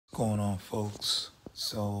going on, folks?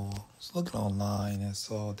 So I was looking online and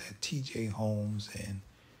saw that T.J. Holmes and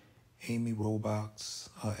Amy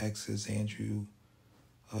Robach's exes,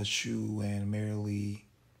 Shue and Marilee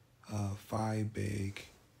Fiebig,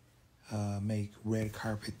 make red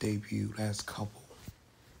carpet debut as couple.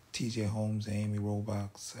 T.J. Holmes and Amy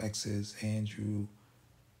Robach's exes,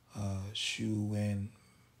 Shue and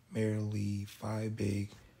Marilee Fiebig,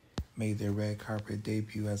 made their red carpet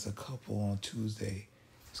debut as a couple on Tuesday.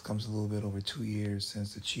 This comes a little bit over 2 years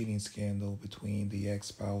since the cheating scandal between the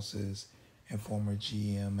ex-spouses and former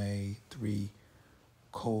GMA3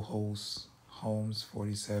 co-hosts Holmes,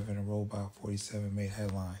 47, and Robach, 47, made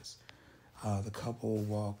headlines. The couple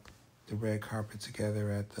walked the red carpet together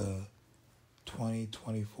at the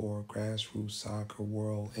 2024 Grassroots Soccer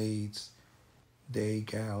World AIDS Day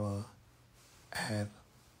Gala at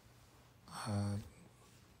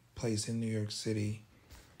place in New York City,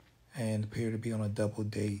 and appeared to be on a double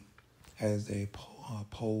date as they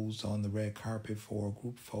posed on the red carpet for a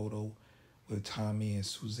group photo with Tommy and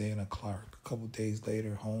Susanna Clark. A couple days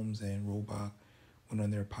later, Holmes and Robach went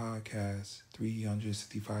on their podcast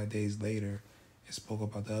 365 days later and spoke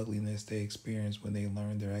about the ugliness they experienced when they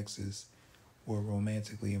learned their exes were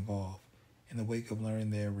romantically involved. In the wake of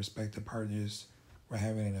learning their respective partners were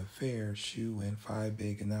having an affair, Shue and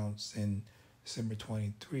Fiebig announced in December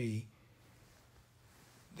 23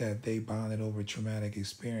 that they bonded over a traumatic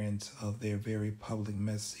experience of their very public,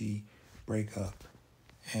 messy breakup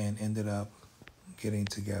and ended up getting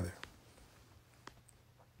together.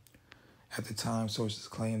 At the time, sources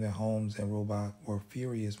claimed that Holmes and Robach were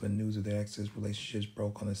furious when news of their exes' relationships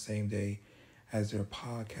broke on the same day as their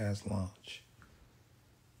podcast launch.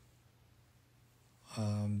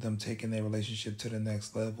 Them taking their relationship to the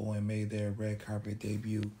next level and made their red carpet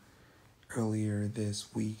debut earlier this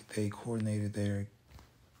week. They coordinated their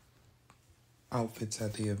outfits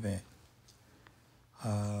at the event.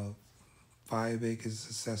 Fiebig is a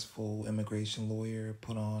successful immigration lawyer,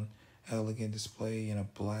 put on elegant display in a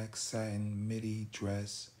black satin midi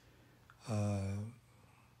dress.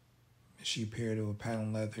 She paired it with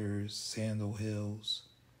patent leather sandal heels.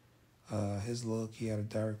 His look, he had a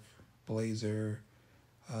dark blazer,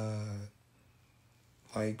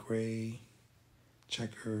 light gray,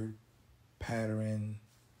 checkered pattern,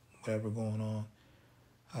 whatever going on.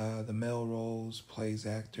 The Melrose Plays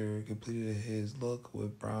actor completed his look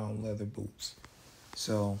with brown leather boots.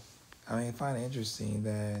 So, I find it interesting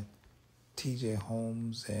that T.J.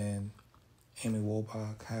 Holmes and Amy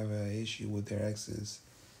Robach have an issue with their exes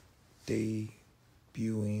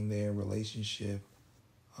debuting their relationship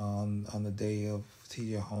on the day of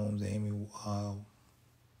T.J. Holmes and Amy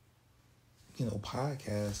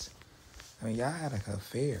podcast. Y'all had an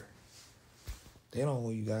affair. They don't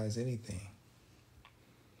owe you guys anything.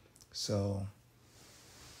 So,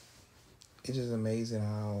 it's just amazing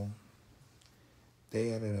how they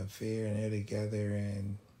had an affair and they're together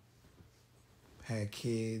and had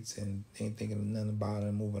kids and ain't thinking of nothing about it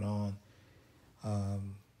and moving on. Of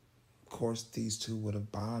course, these two would have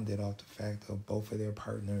bonded off the fact of both of their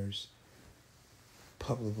partners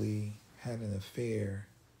publicly had an affair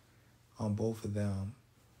on both of them.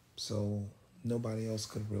 So, nobody else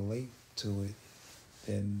could relate to it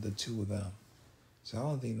than the two of them. So I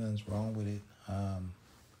don't think nothing's wrong with it. I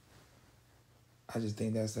just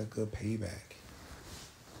think that's a good payback.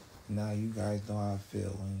 Now you guys know how I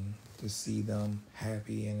feel, and to see them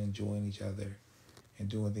happy and enjoying each other and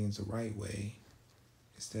doing things the right way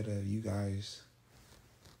instead of you guys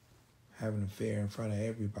having an affair in front of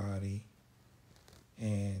everybody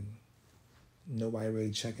and nobody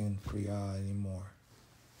really checking for y'all anymore.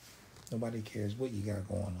 Nobody cares what you got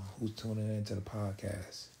going on, who's tuning into the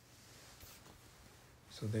podcast.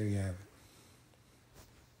 So there you have it.